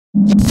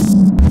Hi,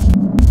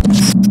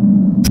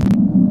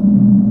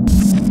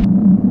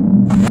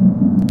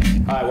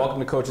 welcome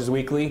to Coaches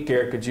Weekly.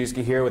 Garrett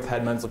Gajewski here with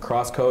head men's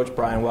lacrosse coach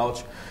Brian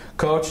Welch.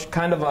 Coach,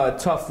 kind of a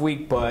tough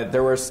week, but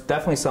there were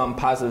definitely some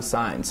positive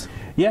signs.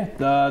 Yeah,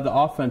 the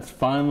offense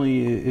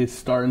finally is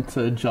starting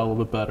to gel a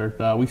little bit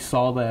better. We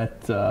saw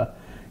that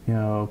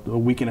a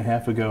week and a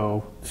half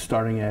ago,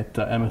 starting at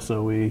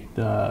MSOE.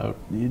 The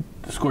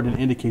score didn't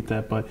indicate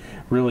that, but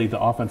really the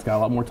offense got a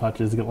lot more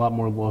touches, got a lot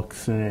more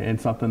looks,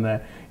 and something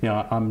that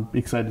I'm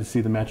excited to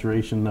see the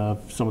maturation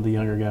of some of the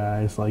younger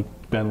guys like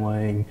Ben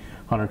Lang,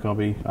 Hunter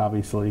Kobe,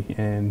 obviously,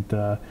 and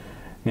the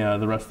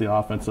rest of the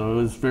offense. So it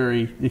was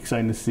very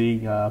exciting to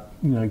see.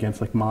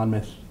 Against like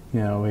Monmouth,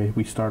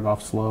 we started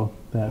off slow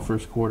that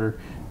first quarter.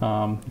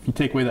 If you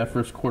take away that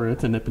first quarter,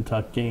 it's a nip and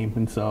tuck game,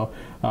 and so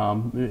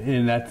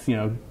and that's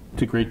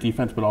to great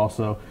defense, but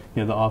also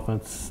the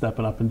offense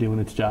stepping up and doing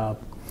its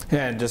job.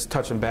 Yeah, and just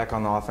touching back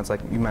on the offense, like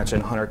you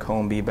mentioned, Hunter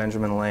Comby,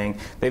 Benjamin Lang,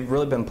 they've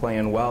really been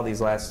playing well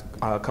these last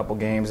couple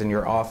games, and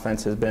your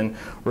offense has been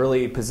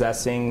really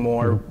possessing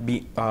more,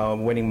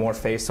 winning more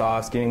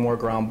face-offs, getting more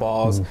ground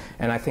balls,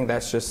 and I think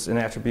that's just an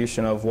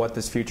attribution of what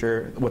the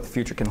future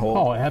can hold.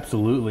 Oh,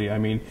 absolutely. I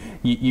mean,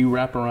 you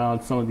wrap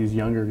around some of these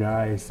younger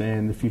guys,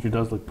 and the future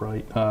does look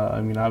bright.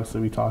 Obviously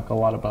we talk a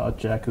lot about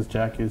Jack, because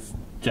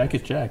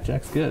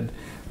Jack's good,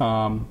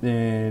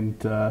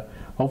 and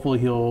hopefully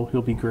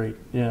he'll be great,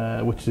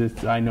 which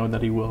is, I know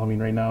that he will. I mean,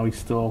 right now he's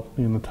still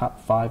in the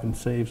top 5 in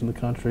saves in the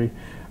country,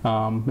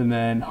 and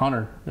then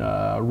Hunter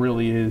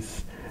really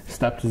is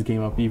stepped his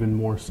game up even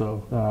more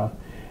so,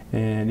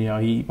 and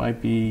he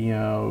might be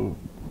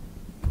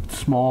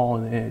small,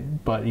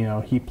 but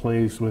he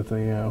plays with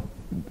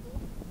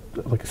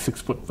like a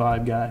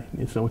 6'5" guy,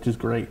 so which is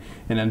great.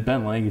 And then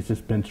Ben Lang has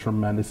just been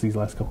tremendous these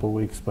last couple of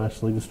weeks,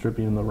 especially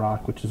distributing the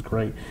rock, which is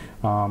great.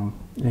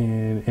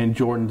 And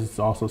Jordan's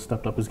also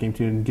stepped up his game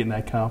too and getting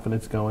that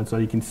confidence going, so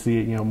you can see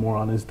it more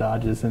on his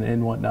dodges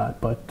and whatnot.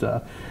 But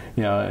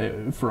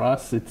for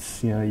us,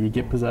 it's you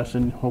get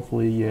possession.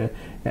 Hopefully, you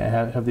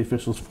have the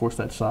officials force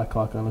that shot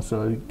clock on us,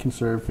 so it can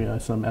conserve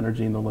some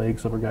energy in the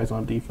legs of our guys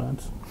on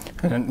defense.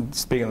 And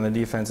speaking of the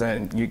defense,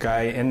 and you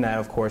guy in that,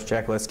 of course,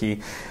 Jack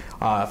Liskey,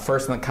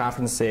 first in the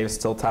conference saves,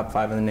 still top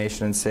 5 in the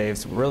nation in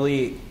saves.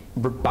 Really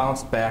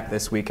bounced back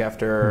this week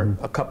after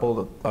a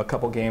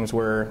couple games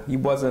where he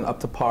wasn't up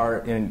to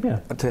par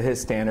to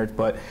his standards,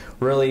 but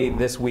really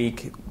this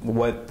week,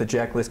 what the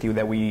Jack Liskey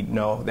that we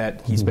know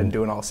that he's been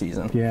doing all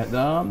season.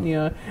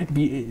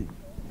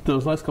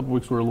 Those last couple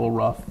weeks were a little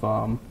rough.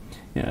 Some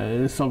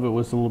of it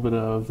was a little bit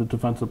of the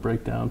defensive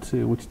breakdown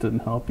too, which didn't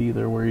help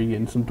either, where you're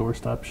getting some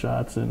doorstop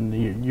shots,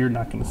 and you're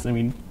not going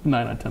to.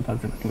 9 out of 10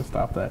 times you're not going to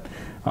stop that.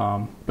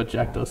 But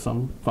Jack does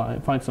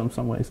find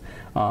some ways.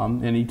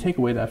 And you take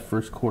away that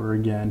first quarter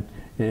again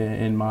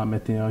in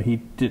Monmouth, he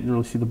didn't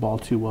really see the ball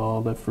too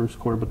well that first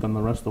quarter, but then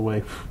the rest of the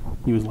way,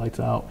 he was lights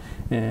out.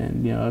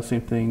 And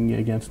same thing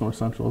against North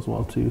Central as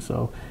well too.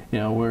 So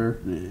we're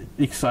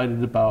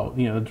excited about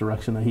the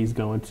direction that he's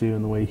going to,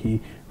 and the way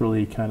he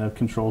really kind of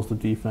controls the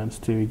defense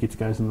too. He gets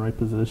guys in the right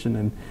position,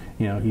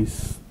 and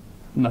he's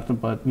nothing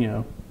but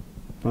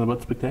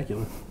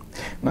spectacular.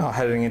 Now,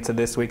 heading into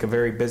this week, a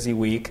very busy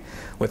week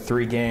with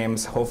 3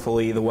 games.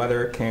 Hopefully the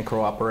weather can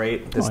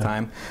cooperate this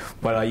time.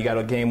 But you got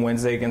a game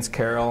Wednesday against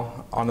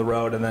Carroll on the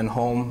road, and then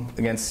home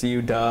against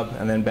CU Dub,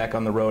 and then back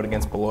on the road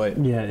against Beloit.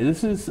 Yeah,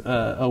 this is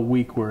a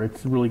week where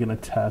it's really going to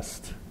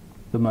test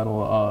the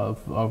mettle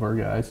of our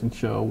guys and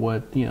show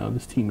what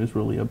this team is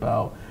really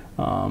about.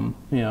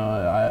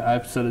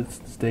 I've said it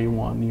since day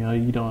one.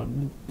 You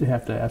don't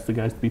have to ask the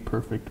guys to be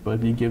perfect, but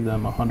if you give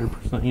them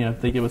 100%,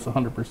 if they give us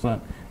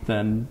 100%,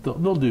 then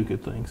they'll do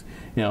good things.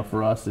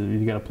 For us,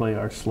 you got to play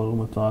our slow,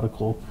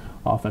 methodical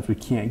offense. We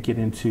can't get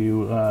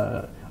into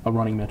a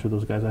running match with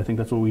those guys. I think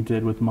that's what we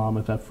did with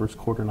Monmouth that first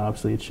quarter, and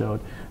obviously it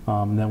showed.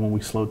 And then when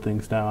we slowed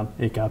things down,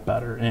 it got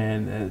better,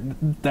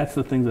 and that's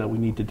the things that we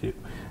need to do.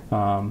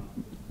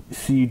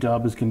 CU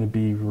Dub is going to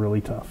be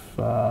really tough.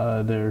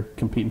 They're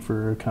competing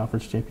for a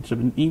conference championship,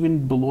 and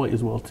even Beloit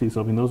as well too.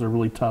 So those are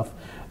really tough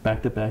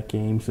back-to-back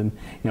games. And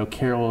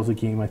Carroll is a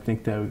game I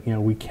think that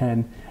we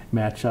can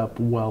match up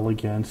well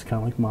against,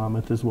 kind of like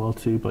Monmouth as well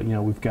too. But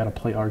we've got to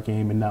play our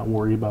game and not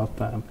worry about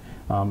them.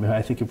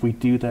 I think if we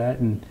do that,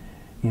 and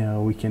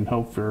we can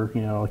hope for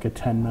like a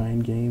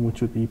 10-9 game, which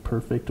would be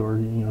perfect, or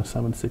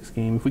 7-6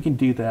 game. If we can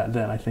do that,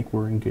 then I think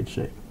we're in good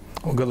shape.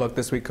 Well, good luck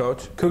this week,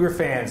 Coach. Cougar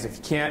fans, if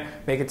you can't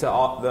make it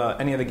to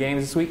any of the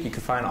games this week, you can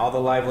find all the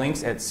live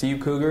links at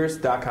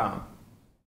cucougars.com.